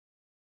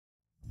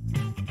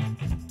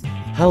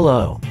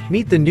Hello.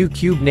 Meet the new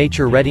Cube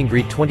Nature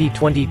redngrey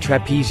 2020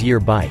 trapeze year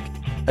bike.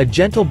 A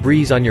gentle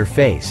breeze on your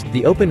face,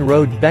 the open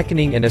road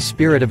beckoning and a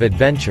spirit of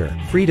adventure,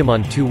 freedom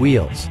on two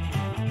wheels.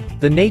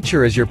 The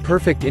Nature is your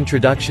perfect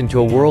introduction to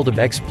a world of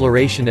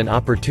exploration and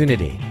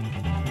opportunity.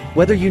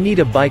 Whether you need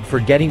a bike for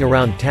getting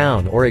around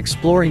town or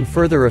exploring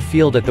further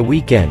afield at the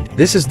weekend,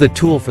 this is the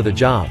tool for the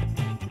job.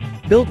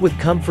 Built with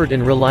comfort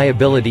and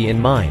reliability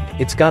in mind,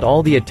 it's got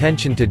all the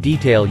attention to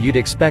detail you'd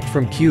expect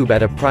from Cube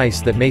at a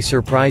price that may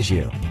surprise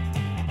you.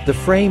 The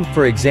frame,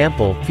 for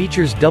example,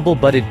 features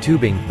double-butted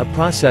tubing, a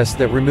process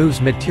that removes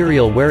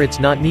material where it's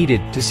not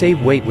needed, to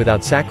save weight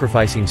without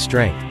sacrificing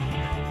strength.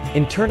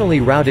 Internally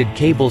routed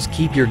cables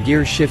keep your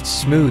gear shifts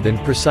smooth and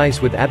precise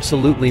with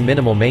absolutely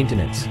minimal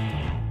maintenance.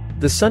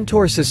 The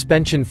Suntour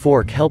suspension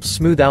fork helps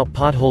smooth out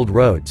potholed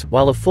roads,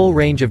 while a full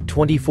range of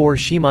 24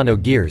 Shimano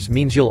gears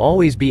means you'll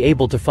always be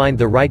able to find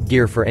the right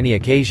gear for any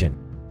occasion.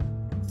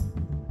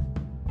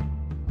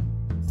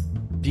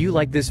 Do you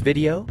like this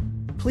video?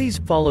 Please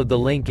follow the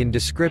link in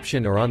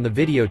description or on the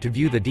video to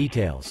view the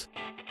details.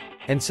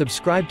 And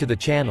subscribe to the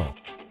channel.